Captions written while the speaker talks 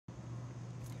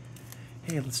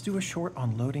Hey, let's do a short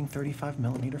on loading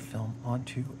 35mm film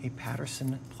onto a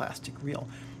Paterson plastic reel.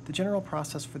 The general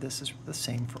process for this is the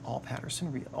same for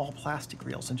all plastic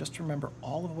reels, and just remember,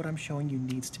 all of what I'm showing you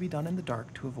needs to be done in the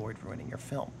dark to avoid ruining your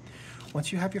film.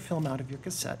 Once you have your film out of your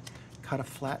cassette, cut a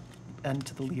flat end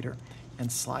to the leader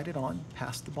and slide it on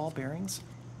past the ball bearings,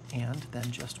 and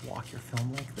then just walk your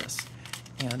film like this,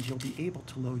 and you'll be able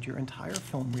to load your entire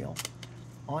film reel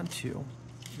onto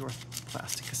your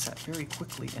plastic cassette very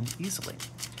quickly and easily.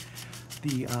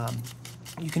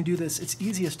 You can do this, it's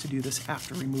easiest to do this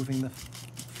after removing the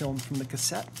film from the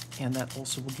cassette, and that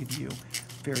also will give you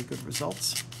very good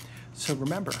results. So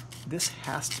remember, this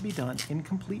has to be done in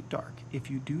complete dark. If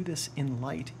you do this in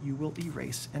light, you will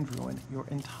erase and ruin your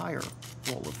entire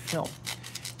roll of film.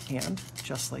 And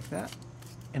just like that,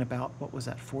 in about,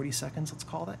 40 seconds, let's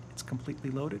call that, it's completely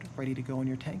loaded, ready to go in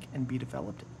your tank and be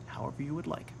developed however you would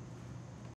like.